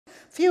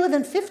Fewer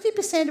than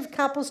 50% of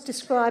couples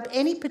describe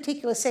any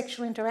particular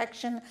sexual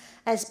interaction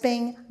as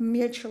being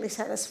mutually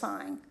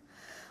satisfying.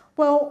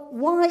 Well,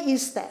 why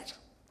is that?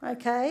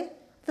 Okay,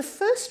 the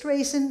first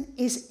reason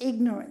is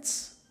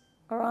ignorance,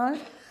 all right?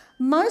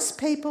 Most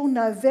people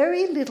know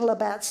very little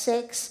about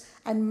sex,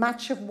 and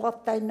much of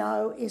what they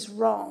know is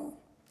wrong.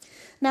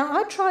 Now,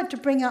 I tried to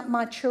bring up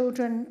my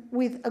children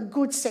with a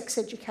good sex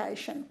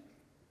education,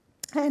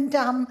 and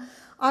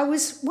I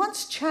was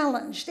once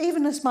challenged,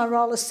 even as my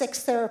role as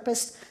sex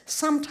therapist,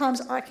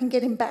 sometimes I can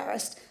get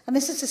embarrassed, and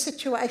this is a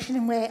situation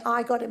in where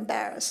I got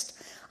embarrassed.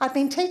 I've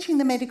been teaching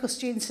the medical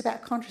students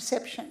about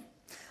contraception.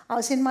 I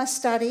was in my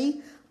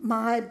study,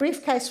 my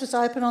briefcase was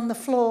open on the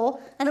floor,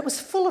 and it was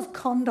full of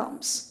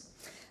condoms.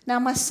 Now,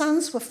 my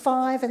sons were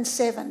 5 and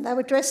 7. They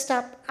were dressed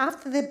up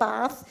after their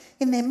bath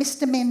in their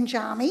Mr. Men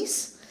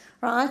jammies,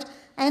 right?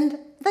 And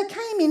they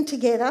came in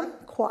together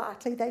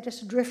quietly. They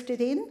just drifted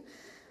in.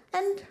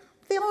 And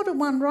the older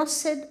one, Ross,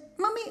 said,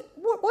 "Mummy,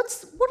 what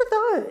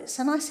are those?"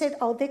 And I said,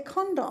 "Oh, they're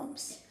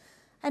condoms."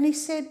 And he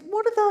said,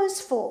 "What are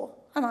those for?"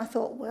 And I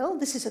thought, well,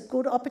 this is a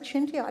good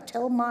opportunity. I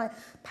tell my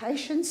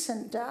patients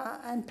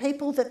and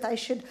people that they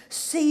should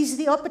seize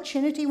the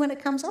opportunity when it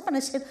comes up. And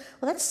I said,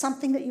 well, that's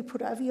something that you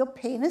put over your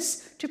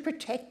penis to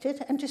protect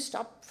it and to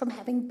stop from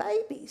having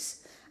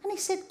babies. And he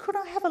said, "Could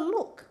I have a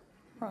look?"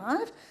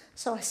 Right?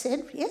 So I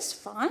said, yes,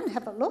 fine,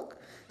 have a look.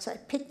 So I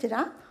picked it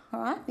up,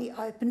 all right, and he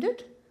opened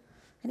it,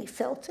 and he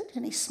felt it,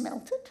 and he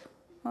smelt it,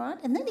 all right?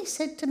 And then he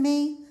said to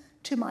me,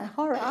 to my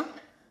horror,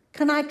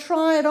 "Can I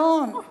try it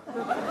on?"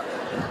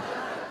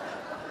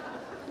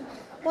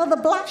 Well, the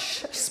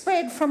blush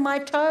spread from my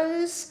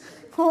toes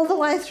all the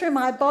way through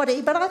my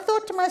body, but I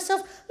thought to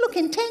myself, look,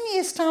 in 10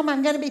 years' time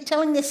I'm going to be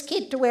telling this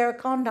kid to wear a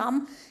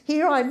condom,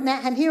 here I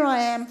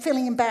am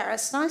feeling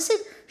embarrassed. And I said,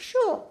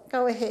 sure,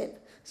 go ahead.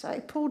 So he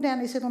pulled down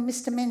his little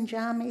Mr. Men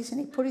jammies and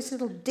he put his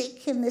little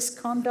dick in this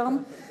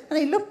condom, and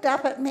he looked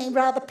up at me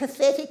rather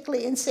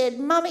pathetically and said,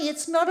 "Mummy,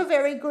 it's not a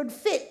very good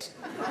fit."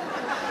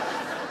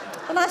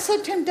 And I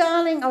said to him,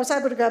 "Darling," I was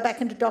able to go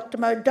back into doctor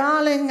mode,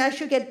 "Darling, as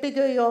you get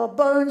bigger, your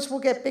bones will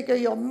get bigger,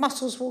 your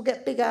muscles will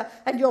get bigger,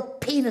 and your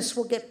penis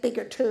will get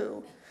bigger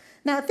too."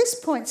 Now, at this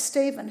point,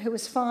 Stephen, who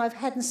was 5,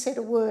 hadn't said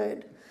a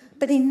word,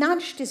 but he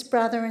nudged his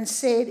brother and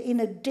said in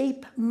a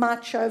deep,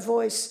 macho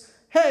voice,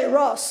 "Hey,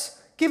 Ross,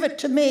 give it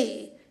to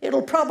me.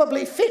 It'll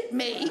probably fit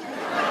me."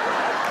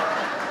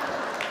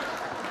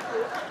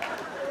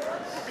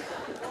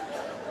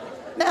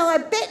 Now, I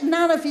bet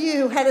none of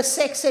you had a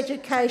sex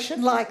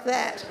education like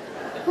that.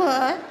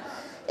 Right?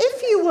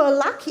 If you were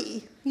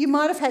lucky, you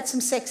might have had some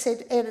sex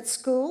ed at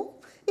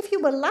school. If you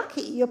were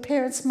lucky, your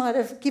parents might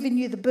have given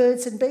you the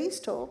birds and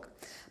bees talk.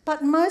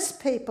 But most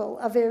people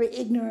are very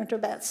ignorant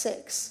about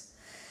sex.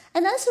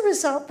 And as a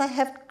result, they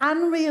have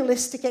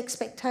unrealistic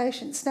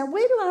expectations. Now,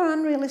 where do our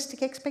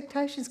unrealistic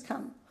expectations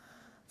come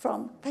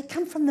from? They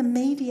come from the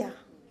media,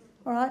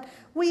 all right?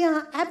 We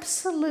are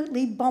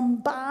absolutely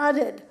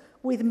bombarded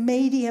with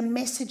media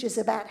messages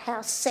about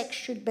how sex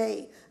should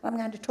be. I'm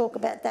going to talk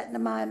about that in a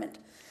moment.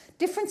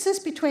 Differences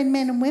between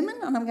men and women,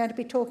 and I'm going to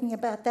be talking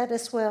about that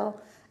as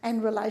well,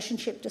 and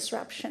relationship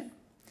disruption.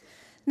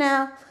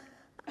 Now,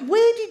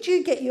 where did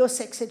you get your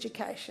sex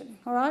education,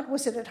 all right?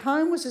 Was it at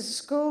home, was it at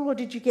school, or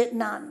did you get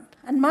none?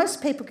 And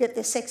most people get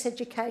their sex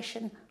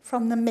education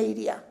from the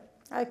media,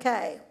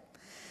 okay?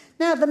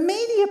 Now, the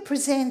media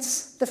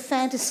presents the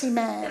fantasy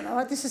man, all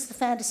right? This is the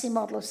fantasy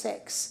model of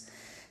sex.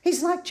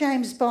 He's like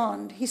James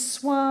Bond. He's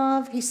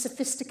suave, he's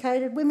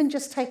sophisticated. Women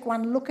just take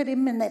one look at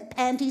him and their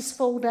panties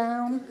fall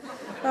down,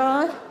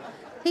 all right?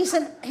 He's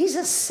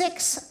a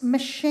sex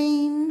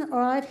machine, all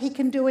right? He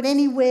can do it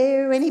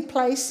anywhere, any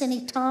place,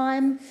 any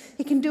time.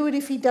 He can do it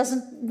if he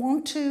doesn't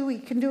want to. He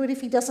can do it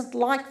if he doesn't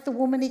like the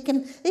woman. He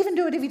can even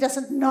do it if he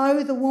doesn't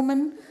know the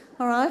woman,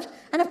 all right?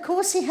 And, of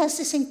course, he has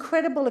this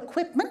incredible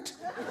equipment.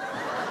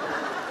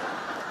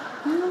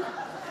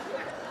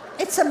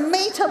 It's a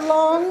metre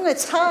long,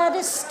 it's hard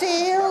as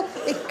steel,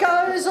 it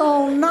goes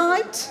all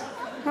night,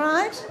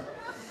 right?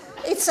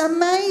 It's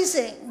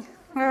amazing,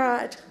 all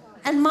right?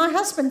 And my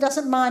husband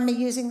doesn't mind me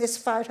using this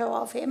photo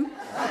of him.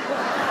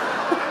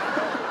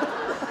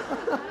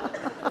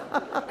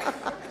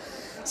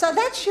 So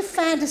that's your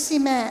fantasy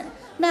man.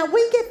 Now,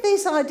 we get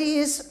these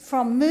ideas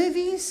from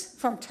movies,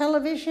 from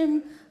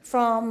television,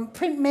 from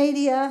print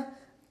media,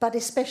 but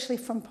especially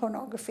from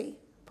pornography.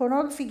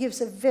 Pornography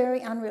gives a very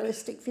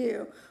unrealistic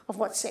view of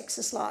what sex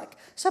is like.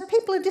 So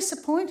people are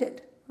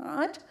disappointed, all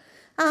right?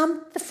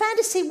 The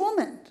fantasy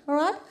woman, all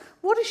right?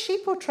 What is she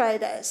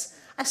portrayed as?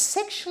 A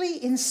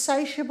sexually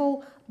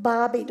insatiable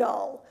Barbie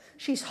doll.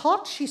 She's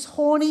hot, she's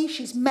horny,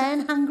 she's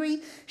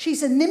man-hungry,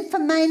 she's a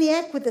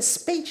nymphomaniac with a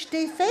speech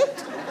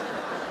defect,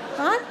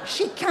 right?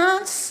 She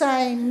can't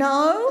say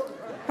no,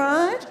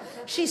 right?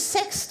 She's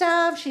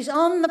sex-starved, she's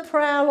on the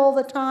prowl all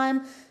the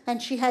time,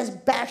 and she has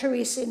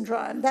battery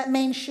syndrome. That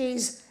means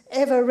she's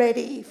ever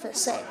ready for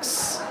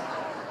sex.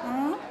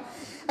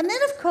 And then,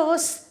 of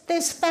course,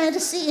 there's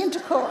fantasy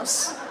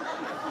intercourse.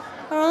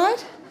 All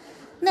right?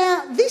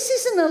 Now, this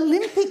is an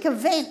Olympic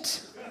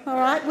event. all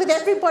right, with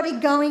everybody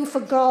going for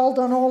gold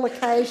on all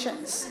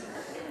occasions.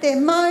 They're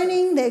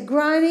moaning, they're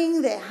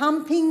groaning, they're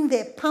humping,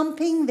 they're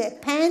pumping, they're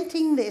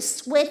panting, they're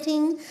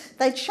sweating.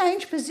 They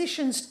change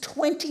positions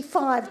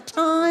 25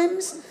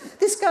 times.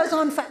 This goes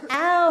on for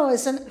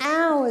hours and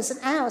hours and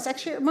hours.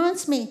 Actually, it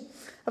reminds me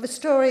of a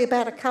story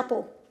about a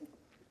couple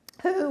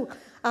who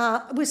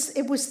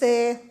it was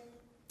their,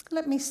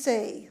 let me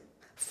see,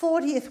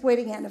 40th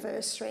wedding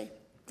anniversary.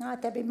 Right,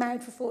 they'd been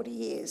married for 40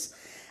 years.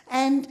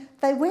 And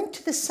they went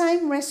to the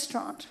same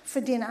restaurant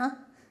for dinner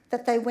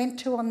that they went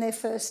to on their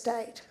first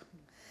date.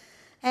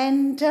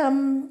 And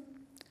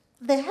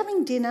they're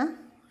having dinner,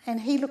 and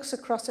he looks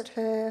across at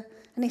her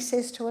and he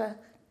says to her,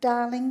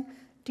 "Darling,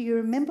 do you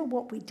remember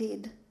what we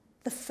did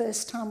the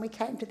first time we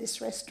came to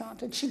this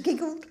restaurant?" And she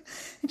giggled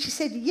and she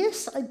said,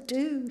 "Yes, I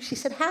do." She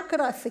said, "How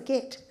could I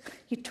forget?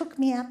 You took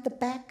me out the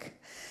back,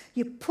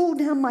 you pulled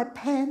down my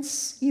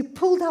pants, you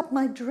pulled up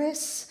my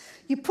dress,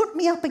 you put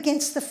me up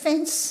against the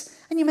fence,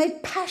 and you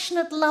made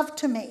passionate love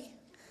to me."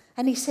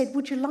 And he said,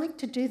 "Would you like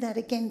to do that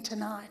again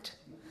tonight?"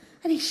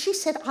 And she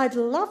said, "I'd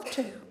love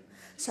to."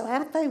 So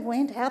out they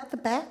went, out the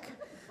back.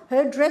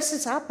 Her dress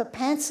is up, her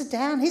pants are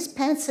down, his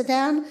pants are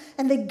down,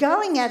 and they're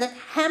going at it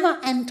hammer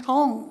and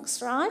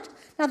tongs, right?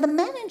 Now, the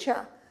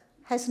manager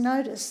has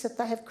noticed that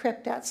they have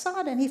crept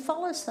outside and he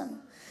follows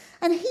them.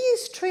 And he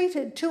is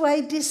treated to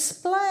a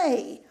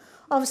display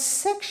of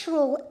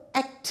sexual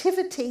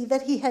activity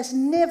that he has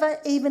never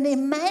even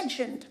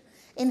imagined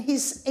in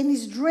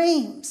his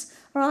dreams.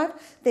 Right?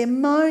 They're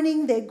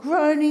moaning, they're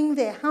groaning,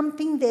 they're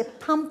humping, they're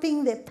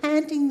pumping, they're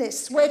panting, they're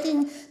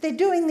sweating. They're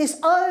doing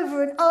this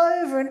over and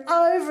over and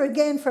over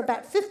again for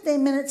about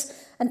 15 minutes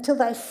until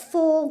they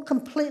fall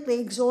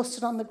completely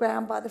exhausted on the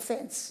ground by the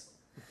fence.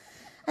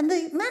 And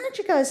the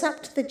manager goes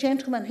up to the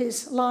gentleman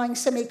who's lying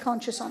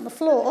semi-conscious on the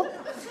floor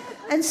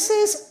and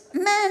says,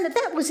 "Man,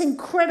 that was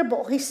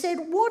incredible." He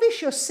said, "What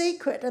is your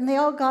secret?" And the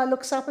old guy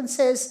looks up and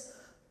says,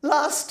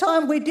 "Last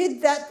time we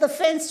did that, the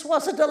fence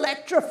wasn't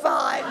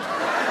electrified."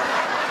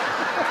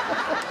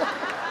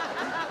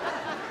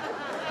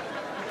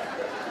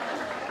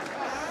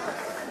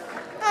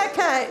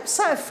 Okay,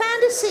 so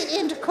fantasy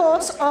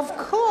intercourse, of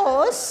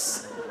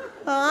course,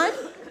 right,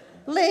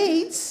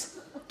 leads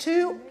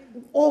to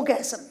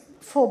orgasm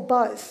for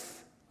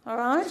both, all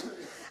right?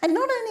 And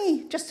not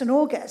only just an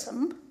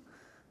orgasm,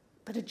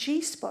 but a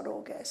G-spot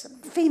orgasm,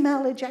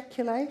 female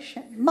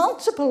ejaculation,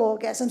 multiple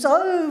orgasms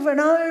over and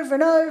over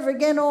and over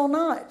again all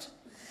night.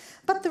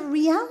 But the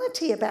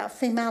reality about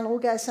female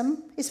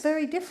orgasm is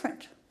very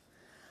different.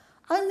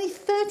 Only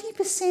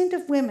 30%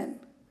 of women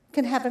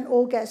can have an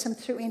orgasm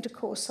through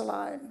intercourse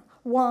alone.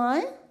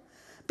 Why?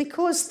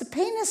 Because the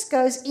penis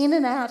goes in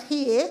and out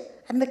here,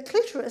 and the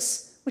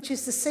clitoris, which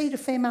is the seat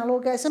of female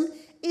orgasm,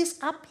 is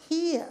up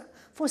here.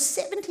 For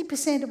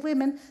 70% of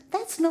women,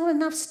 that's not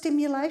enough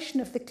stimulation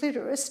of the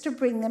clitoris to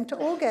bring them to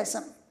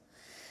orgasm.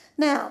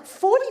 Now,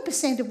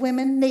 40% of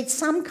women need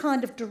some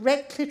kind of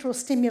direct clitoral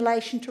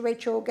stimulation to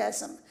reach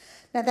orgasm.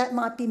 Now, that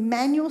might be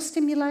manual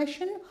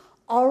stimulation,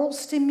 oral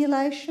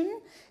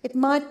stimulation, it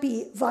might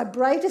be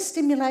vibrator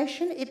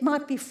stimulation, it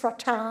might be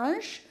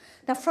frottage.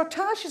 Now,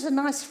 frottage is a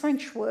nice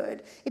French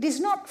word. It is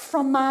not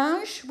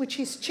fromage, which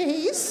is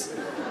cheese.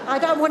 I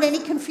don't want any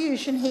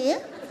confusion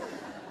here.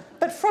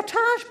 But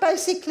frottage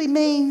basically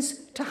means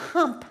to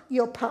hump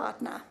your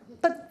partner.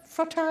 But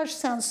frottage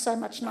sounds so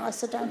much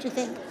nicer, don't you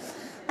think?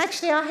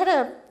 Actually, I had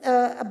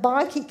a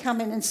bikie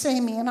come in and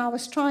see me, and I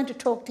was trying to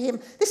talk to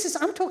him.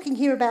 I'm talking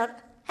here about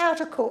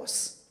outer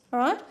course, all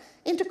right?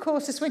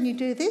 Intercourse is when you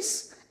do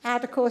this.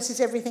 Outer course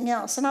is everything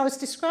else. And I was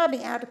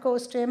describing outer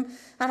course to him,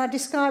 and I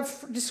described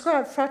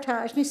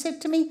frottage, and he said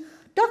to me,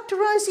 "Dr.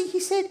 Rosie," he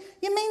said,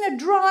 "you mean a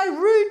dry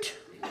root?"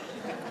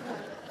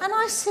 And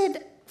I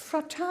said,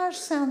 "Frottage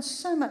sounds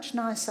so much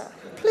nicer.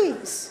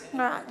 Please."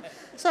 All right.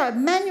 So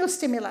manual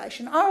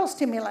stimulation, oral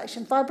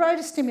stimulation,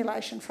 vibrator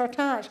stimulation,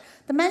 frottage.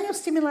 The manual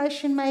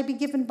stimulation may be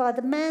given by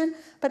the man,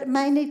 but it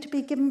may need to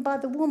be given by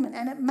the woman.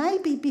 And it may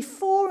be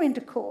before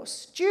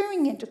intercourse,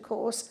 during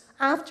intercourse,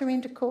 after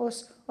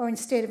intercourse, or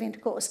instead of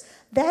intercourse.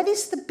 That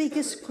is the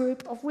biggest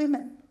group of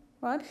women,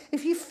 right?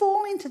 If you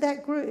fall into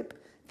that group,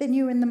 then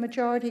you're in the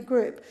majority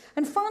group.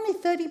 And finally,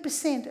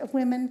 30% of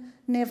women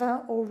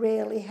never or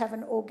rarely have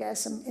an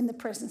orgasm in the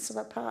presence of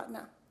a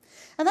partner.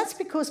 And that's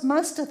because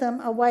most of them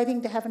are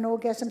waiting to have an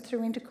orgasm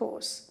through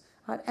intercourse,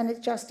 right? And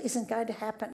it just isn't going to happen.